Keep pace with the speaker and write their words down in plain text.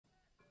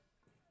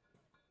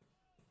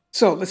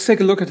So let's take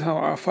a look at how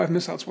R-5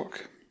 missiles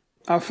work.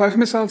 R-5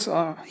 missiles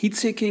are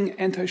heat-seeking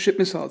anti-ship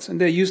missiles,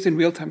 and they're used in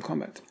real-time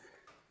combat.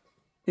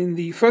 In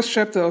the first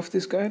chapter of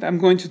this guide, I'm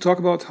going to talk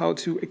about how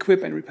to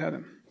equip and repair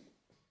them.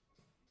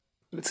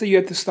 Let's say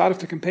you're at the start of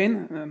the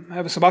campaign. I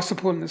have a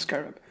Sebastopol and a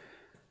Scarab.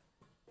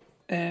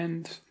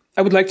 And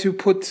I would like to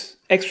put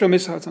extra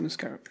missiles on the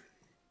Scarab.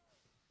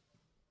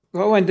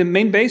 However, in the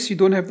main base, you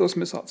don't have those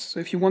missiles. So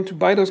if you want to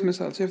buy those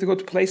missiles, you have to go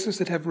to places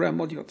that have rare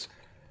modules,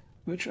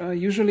 which are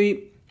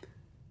usually...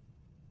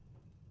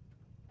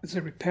 It's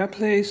a repair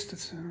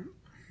place.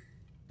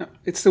 No,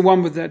 it's the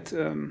one with that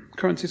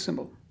currency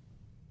symbol.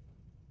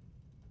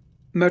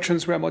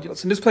 Merchants rare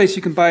modules. In this place,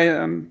 you can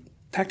buy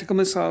tactical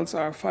missiles,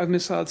 R-5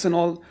 missiles, and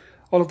all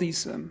of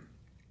these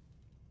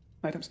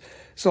items.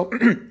 So,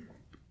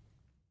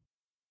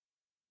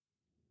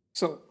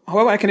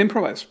 however, I can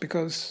improvise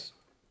because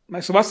my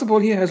Sebastopol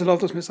here has a lot of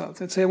those missiles.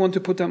 Let's say I want to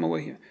put them over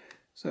here.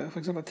 So, for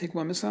example, I take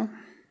one missile,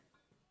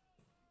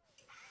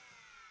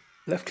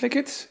 left-click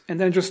it, and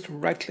then just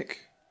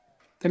right-click.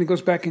 Then it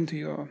goes back into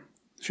your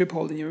ship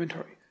hold in your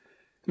inventory.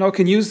 Now I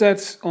can use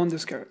that on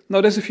this Scarab.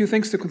 Now there's a few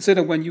things to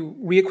consider when you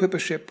re-equip a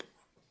ship,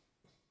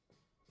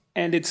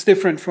 and it's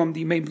different from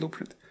the main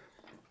blueprint.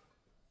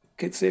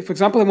 Okay, say for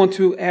example I want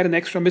to add an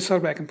extra missile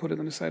rack and put it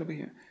on the side over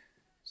here.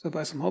 So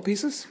buy some hull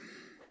pieces.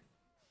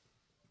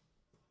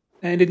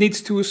 And it needs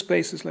two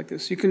spaces like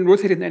this. You can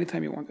rotate it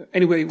anytime you want,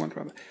 anywhere you want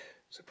rather.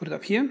 So put it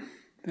up here,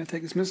 then I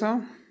take this missile,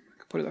 I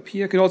can put it up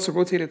here. I can also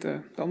rotate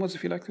it downwards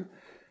if you like to.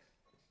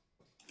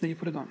 Then you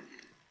put it on.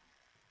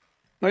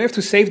 Now you have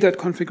to save that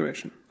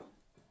configuration.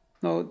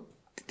 Now,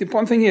 the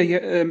important thing here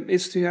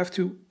is to have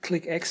to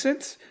click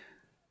Exit.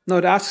 Now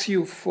it asks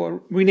you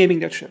for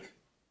renaming that ship.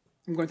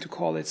 I'm going to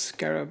call it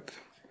Scarab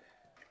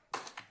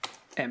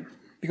M,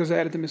 because I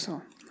added the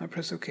missile. I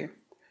press OK. Now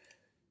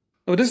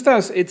what this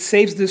does, it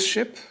saves this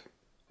ship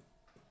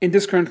in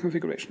this current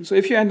configuration. So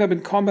if you end up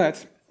in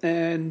combat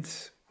and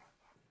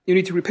you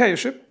need to repair your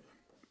ship,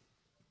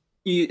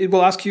 it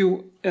will ask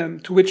you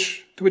to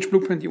which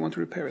blueprint you want to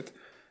repair it.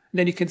 And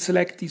then you can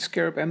select the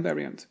Scarab M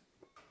variant.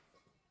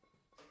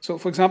 So,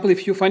 for example,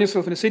 if you find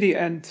yourself in a city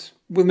and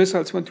with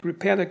missiles you want to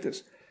repair like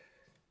this,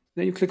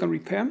 then you click on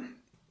Repair.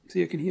 So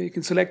you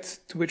can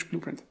select to which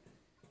blueprint.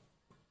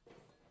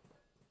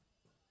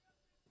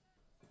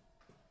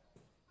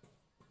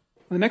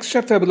 In the next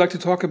chapter, I would like to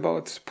talk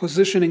about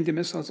positioning the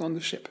missiles on the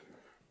ship.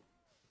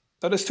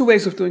 Now, there's two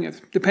ways of doing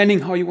it,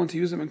 depending how you want to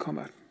use them in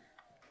combat.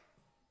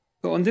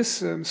 So on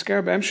this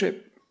Scarab M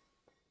ship,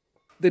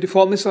 the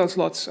default missile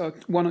slots are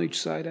one on each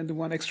side, and the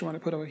one extra one I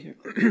put over here.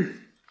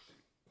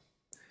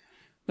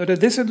 Now, there are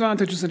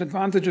disadvantages and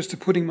advantages to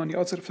putting them on the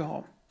outside of the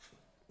hull.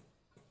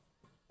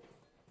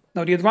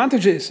 Now, the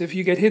advantage is, if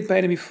you get hit by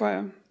enemy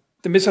fire,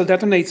 the missile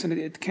detonates and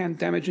it can't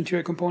damage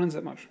interior components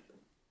that much.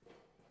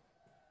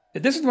 The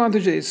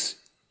disadvantage is,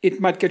 it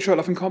might get shot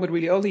off in combat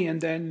really early,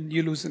 and then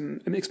you lose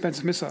an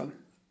expensive missile.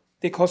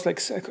 They cost I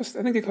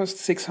think they cost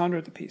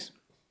 600 apiece.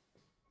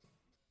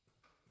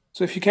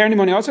 So if you carry them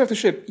on the outside of the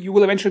ship, you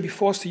will eventually be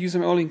forced to use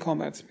them early in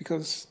combat,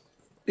 because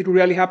it will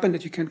rarely happen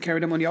that you can carry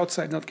them on the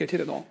outside and not get hit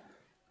at all.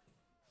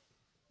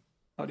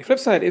 Now, the flip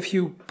side, if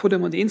you put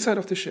them on the inside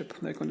of the ship,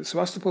 like on the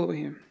Sebastopol over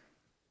here,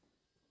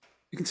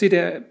 you can see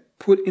they're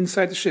put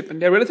inside the ship,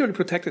 and they're relatively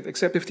protected,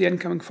 except if the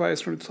incoming fire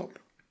is from the top.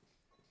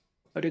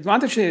 Now, the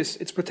advantage is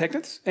it's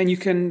protected, and you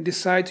can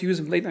decide to use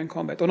them later in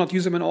combat, or not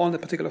use them at all in a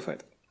particular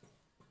fight.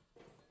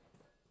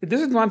 The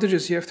disadvantage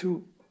is you have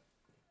to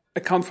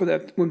account for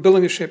that when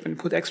building a ship and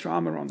put extra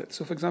armor around it.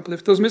 So, for example,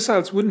 if those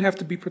missiles wouldn't have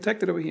to be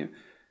protected over here,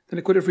 then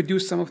it could have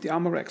reduced some of the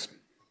armor racks.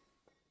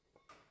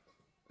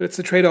 That's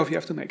the trade-off you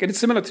have to make. And it's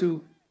similar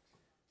to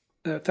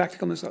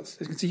tactical missiles.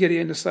 As you can see here,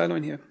 they're in the silo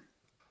in here.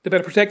 They're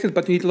better protected,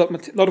 but you need a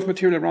lot of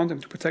material around them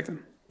to protect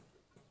them.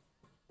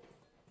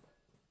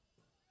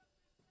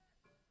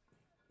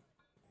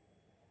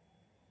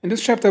 In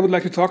this chapter, I would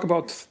like to talk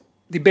about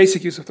the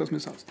basic use of those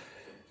missiles.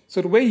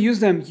 So the way you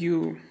use them,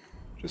 you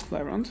just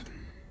fly around,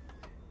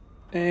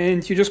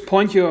 and you just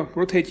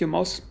rotate your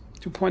mouse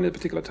to point at a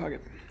particular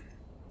target.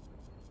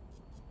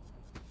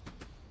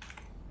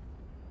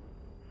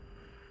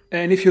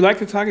 And if you like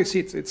the target, see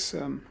it's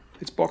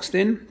boxed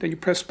in, then you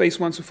press space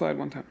once to fire at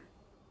one time.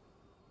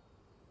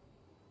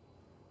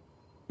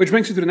 Which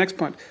brings you to the next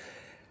point.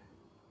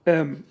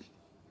 There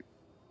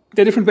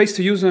are different ways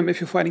to use them if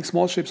you're fighting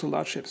small ships or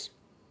large ships.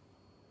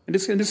 In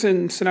this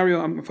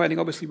scenario, I'm fighting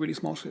obviously really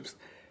small ships.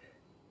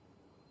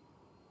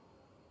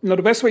 Now,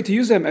 the best way to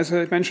use them, as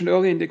I mentioned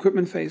earlier in the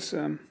equipment phase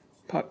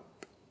part,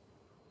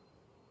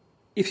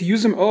 if you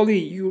use them early,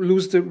 you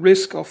lose the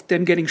risk of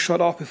them getting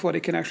shot off before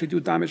they can actually do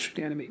damage to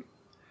the enemy.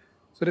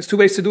 So there's two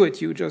ways to do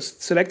it. You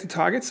just select the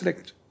target,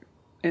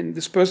 and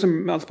disperse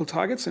them multiple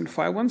targets and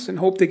fire once and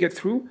hope they get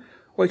through,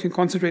 or you can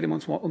concentrate them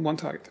on one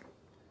target.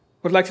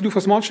 What I'd like to do for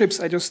small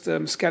ships, I just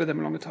scatter them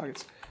along the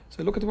targets.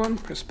 So look at the one,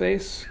 press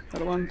space,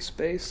 another one,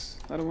 space,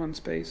 another one,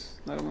 space,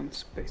 another one,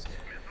 space.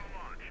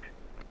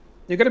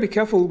 You've got to be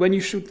careful when you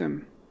shoot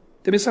them.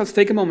 The missiles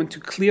take a moment to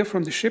clear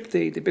from the ship.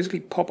 They basically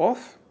pop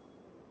off.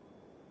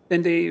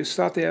 Then they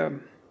start their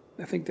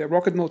I think they're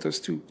rocket motors,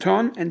 to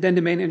turn, and then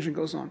the main engine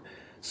goes on.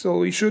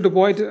 So you should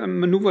avoid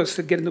maneuvers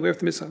that get in the way of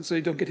the missile, so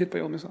you don't get hit by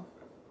your missile.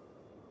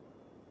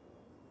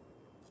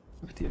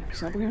 Look at the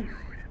example here.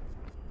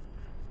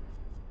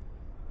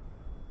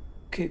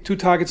 Okay, 2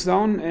 targets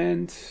down,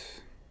 and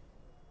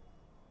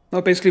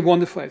now basically won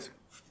the fight,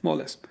 more or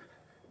less.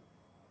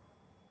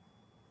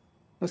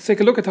 Let's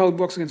take a look at how it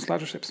works against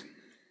larger ships.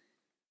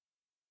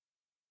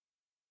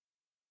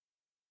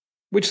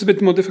 Which is a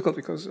bit more difficult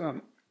because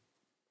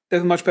they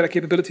have much better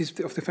capabilities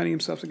of defending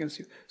themselves against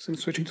you. So I'm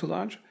switching to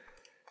large.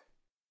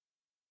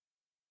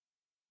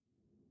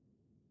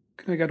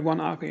 Okay, I got 1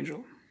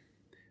 Archangel.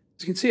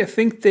 As you can see, I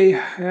think they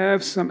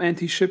have some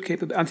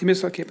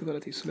anti-missile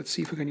capabilities. So let's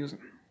see if we can use them.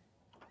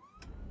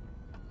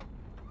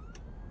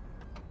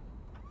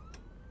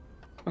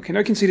 Okay, now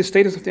you can see the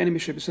status of the enemy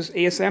ship. It says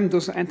ASM,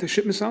 those are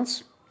anti-ship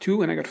missiles,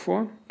 2, and I got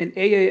 4. And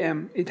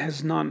AAM, it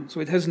has none.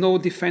 So it has no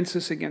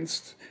defenses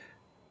against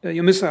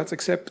your missiles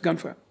except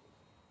gunfire.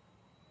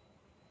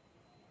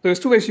 So there's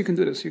 2 ways you can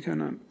do this. You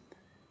can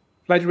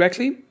fly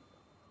directly,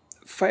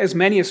 fire as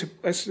many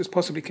as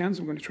possibly can.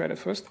 So I'm going to try that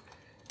first.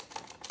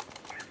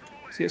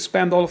 See, I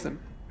spammed all of them.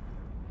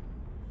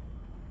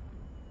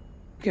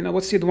 Okay, now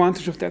what's the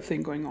advantage of that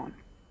thing going on?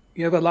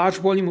 You have a large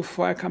volume of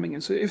fire coming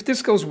in. So if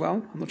this goes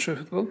well, I'm not sure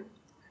if it will,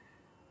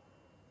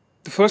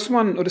 the first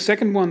one or the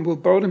second one will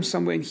burrow them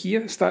somewhere in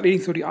here, start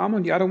eating through the armor,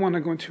 and the other one are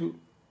going to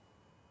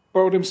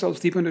burrow themselves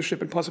deeper in the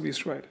ship and possibly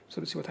destroy it.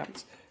 So let's see what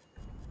happens.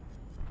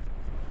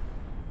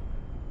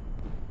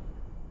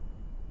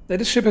 Now,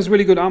 this ship has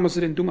really good armor, so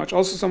it didn't do much.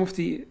 Also, some of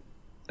the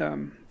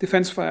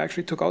defense fire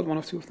actually took out 1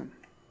 or 2 of them.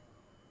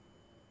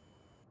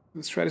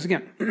 Let's try this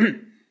again.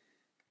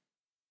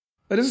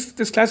 But this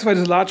is classified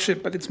as a large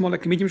ship, but it's more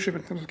like a medium ship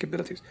in terms of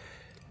capabilities.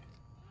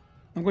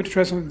 I'm going to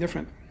try something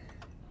different.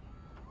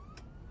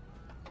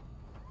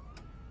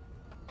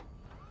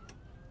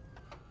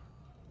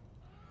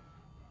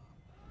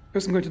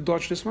 First, I'm going to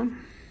dodge this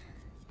one.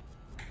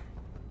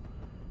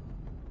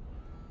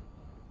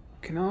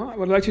 Okay, now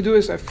what I'd like to do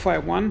is I fire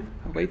 1,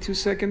 I wait 2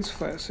 seconds,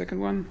 fire a second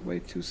one,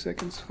 wait 2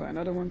 seconds, fire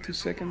another one, 2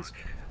 seconds,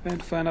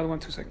 and fire another one,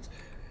 2 seconds.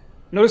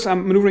 Notice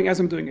I'm maneuvering as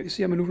I'm doing it. You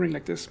see I'm maneuvering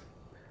like this.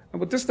 And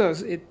what this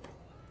does, it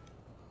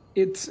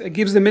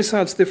gives the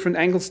missiles different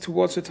angles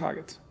towards the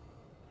target.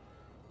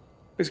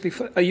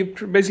 Basically, you're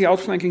basically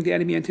outflanking the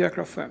enemy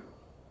anti-aircraft fire.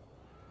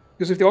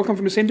 Because if they all come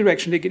from the same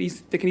direction, they can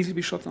easily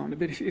be shot down.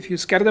 But if you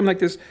scatter them like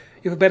this,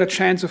 you have a better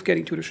chance of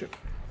getting to the ship.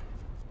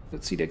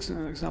 Let's see the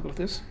example of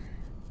this.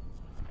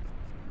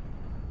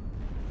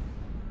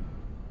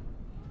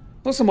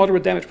 Also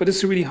moderate damage, but this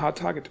is a really hard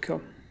target to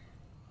kill.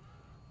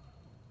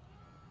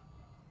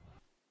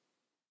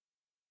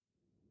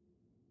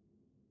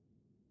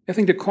 I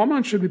think the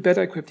Cormorant should be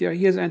better equipped. Yeah,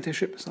 he has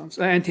anti-ship missiles,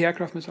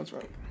 anti-aircraft missiles,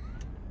 right?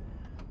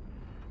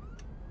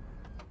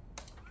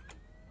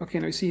 Okay,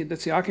 now you see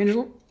that's the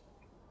Archangel,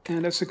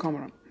 and that's the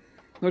Cormorant.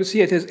 Notice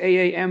here it has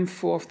AAM,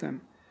 4 of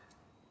them.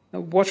 Now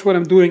watch what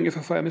I'm doing if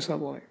I fire a missile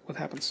volley. What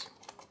happens?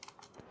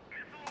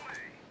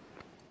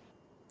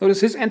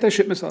 Notice his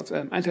anti-ship missiles,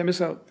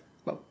 anti-missile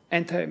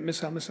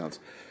missiles.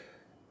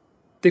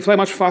 They fly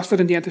much faster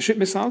than the anti-ship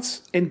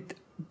missiles, and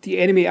the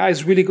enemy AI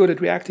is really good at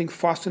reacting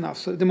fast enough.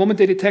 So the moment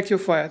they detect your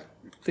fire,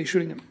 they're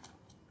shooting them.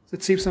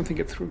 Let's see if something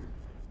gets through.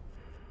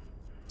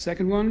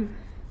 Second one.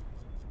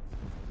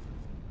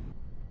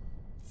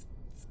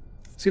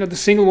 See, now the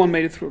single one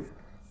made it through.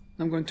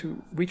 I'm going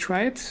to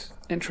retry it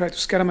and try to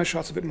scatter my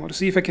shots a bit more to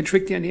see if I can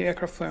trick the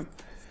anti-aircraft fire.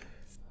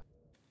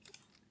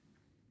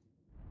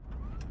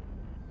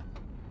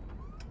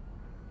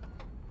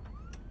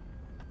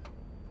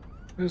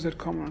 Where's that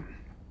Cormorant?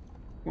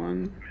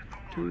 1,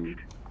 2,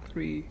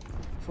 3,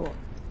 4.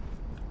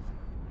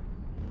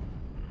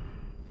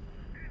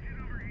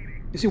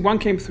 You see, 1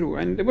 came through,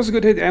 and it was a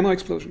good hit, ammo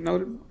explosion. Now,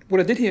 what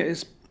I did here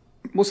is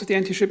most of the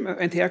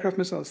anti-aircraft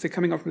missiles, they're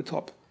coming up from the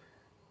top.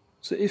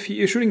 So if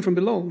you're shooting from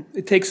below,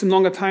 it takes some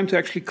longer time to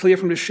actually clear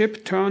from the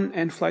ship, turn,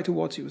 and fly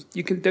towards you.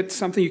 That's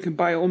something you can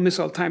buy your own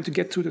missile time to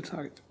get to the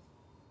target.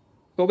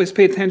 Always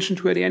pay attention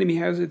to where the enemy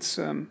has its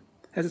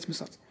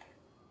missiles.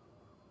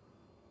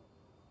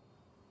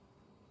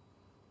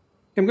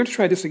 I'm going to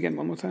try this again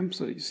one more time,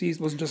 so you see it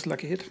wasn't just a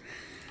lucky hit.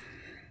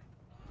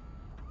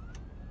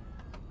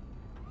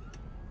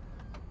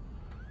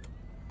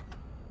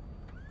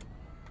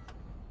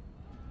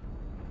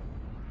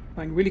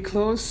 Flying really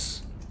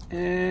close,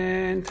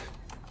 and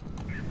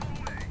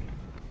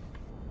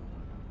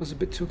was a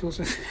bit too close,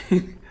 I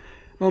think.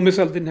 No,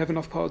 missile didn't have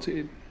enough power to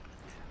hit.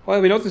 Well,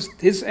 we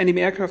noticed his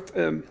enemy aircraft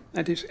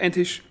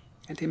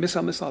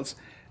anti-missile missiles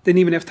didn't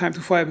even have time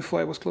to fire before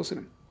I was close to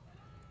them.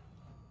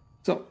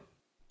 So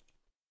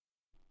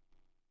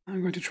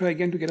I'm going to try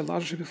again to get a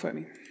larger ship to fight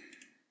me.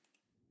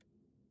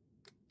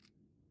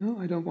 No,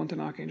 I don't want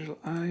an Archangel.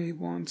 I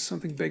want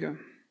something bigger.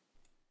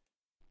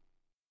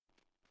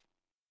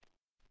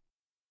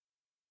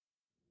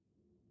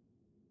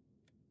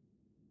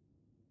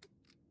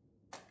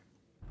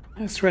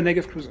 Let's try a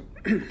negative cruiser.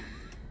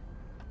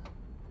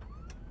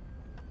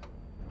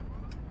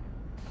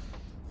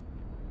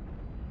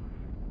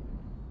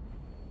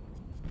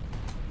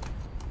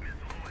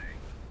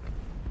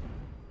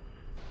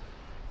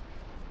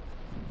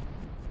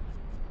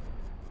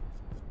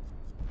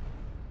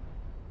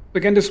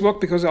 Again, this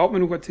worked because I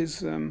outmaneuvered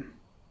his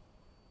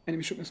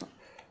enemy ship missile.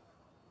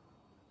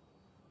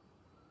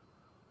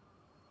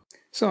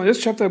 So in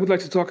this chapter, I would like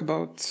to talk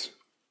about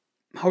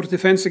how to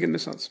defend against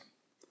missiles.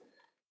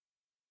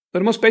 But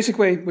the most basic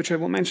way, which I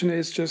will mention,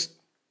 is just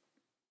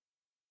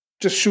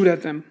shoot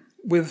at them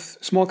with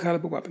small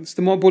caliber weapons.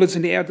 The more bullets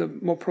in the air, the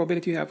more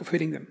probability you have of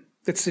hitting them.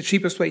 That's the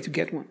cheapest way to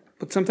get one.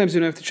 But sometimes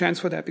you don't have the chance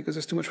for that because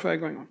there's too much fire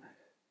going on.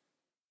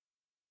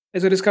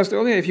 As I discussed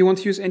earlier, if you want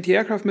to use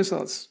anti-aircraft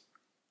missiles,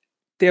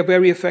 they are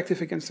very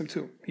effective against them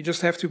too. You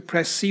just have to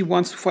press C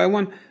once to fire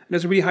one, and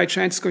there's a really high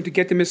chance it's going to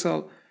get the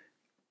missile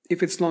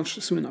if it's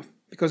launched soon enough,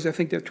 because I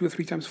think they're 2 or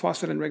 3 times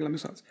faster than regular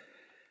missiles.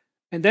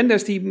 And then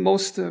there's the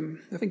most,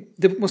 I think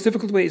the most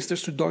difficult way is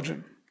just to dodge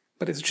them.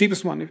 But it's the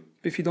cheapest one.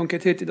 If you don't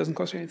get hit, it doesn't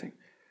cost you anything.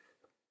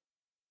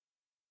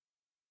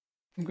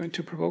 I'm going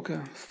to provoke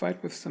a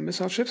fight with some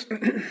missile ships.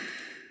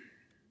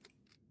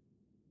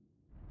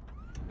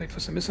 Wait for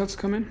some missiles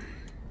to come in.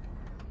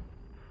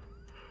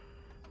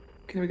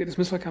 Okay, we get this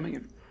missile coming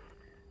in.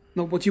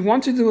 Now, what you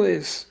want to do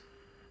is,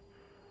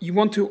 you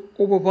want to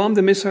overwhelm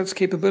the missile's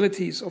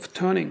capabilities of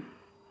turning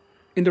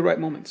in the right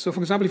moment. So,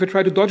 for example, if I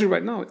try to dodge it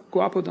right now,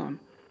 go up or down,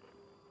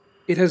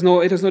 it has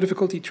no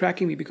difficulty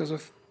tracking me because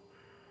of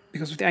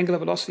the angular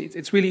velocity.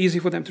 It's really easy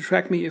for them to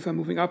track me if I'm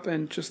moving up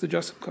and just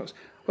adjust the course.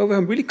 Well, if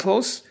I'm really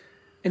close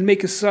and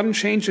make a sudden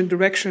change in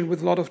direction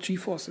with a lot of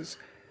g-forces,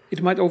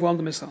 it might overwhelm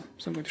the missile.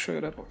 So I'm going to show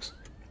you that works.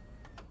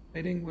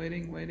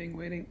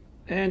 Waiting,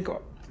 and go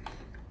up.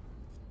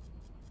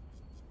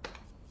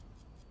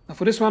 Now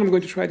for this one, I'm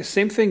going to try the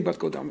same thing, but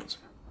go downwards.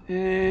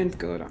 And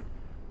go down.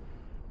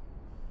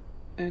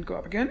 And go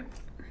up again.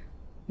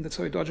 And that's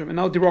how you dodge them. And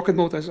now the rocket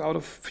motor is out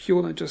of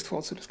fuel and just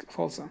falls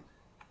down.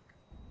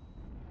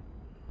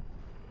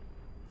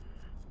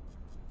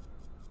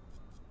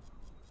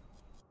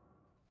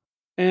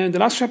 And the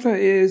last chapter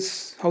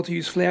is how to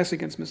use flares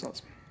against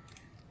missiles.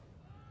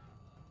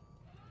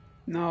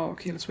 Now,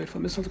 okay, let's wait for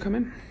a missile to come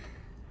in.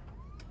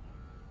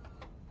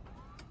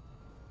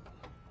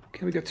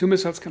 Okay, we got 2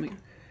 missiles coming in.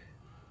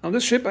 On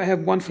this ship, I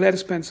have 1 flare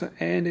dispenser,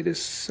 and it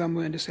is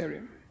somewhere in this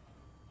area.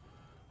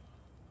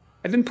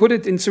 I didn't put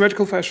it in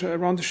symmetrical fashion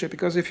around the ship,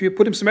 because if you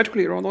put them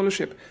symmetrically around all the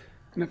ship,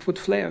 and I put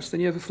flares, then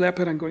you have a flare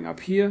pattern going up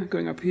here,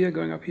 going up here,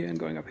 going up here, and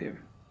going up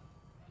here.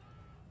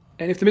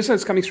 And if the missile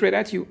is coming straight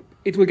at you,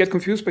 it will get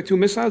confused by 2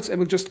 missiles and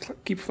will just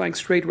keep flying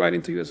straight right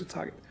into you as a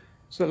target.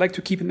 So I like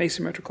to keep it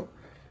asymmetrical.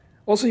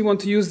 Also, you want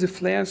to use the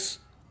flares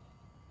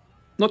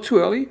not too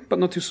early, but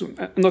not too soon,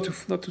 not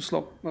too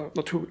slow,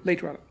 not too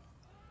late rather.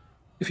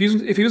 If you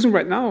use them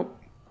right now,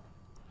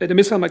 the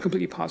missile might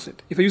completely pass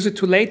it. If I use it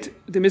too late,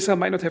 the missile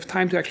might not have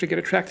time to actually get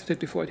attracted to it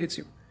before it hits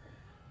you.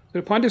 So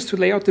the point is to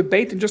lay out the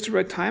bait in just the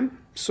right time,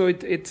 so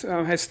it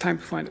has time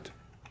to find it.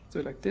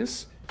 So like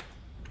this,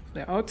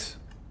 lay out,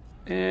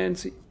 and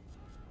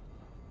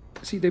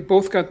see they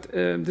both got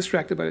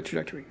distracted by the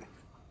trajectory.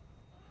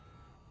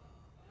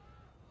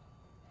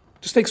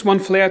 Just takes 1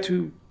 flare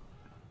to,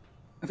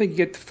 I think you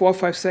get 4 or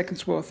 5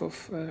 seconds worth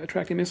of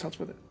attracting missiles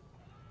with it.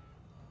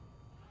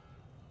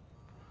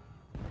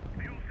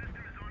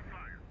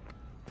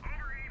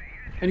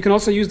 And you can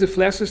also use the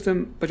flare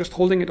system by just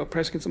holding it or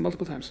pressing it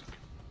multiple times.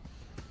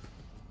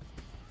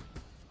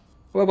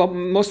 Well,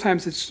 most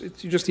times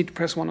you just need to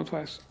press 1 or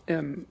twice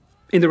in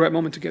the right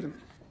moment to get them.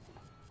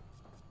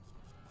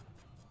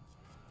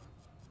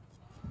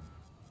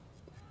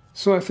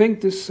 So I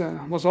think this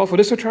was all for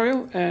this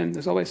tutorial, and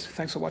as always,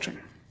 thanks for watching.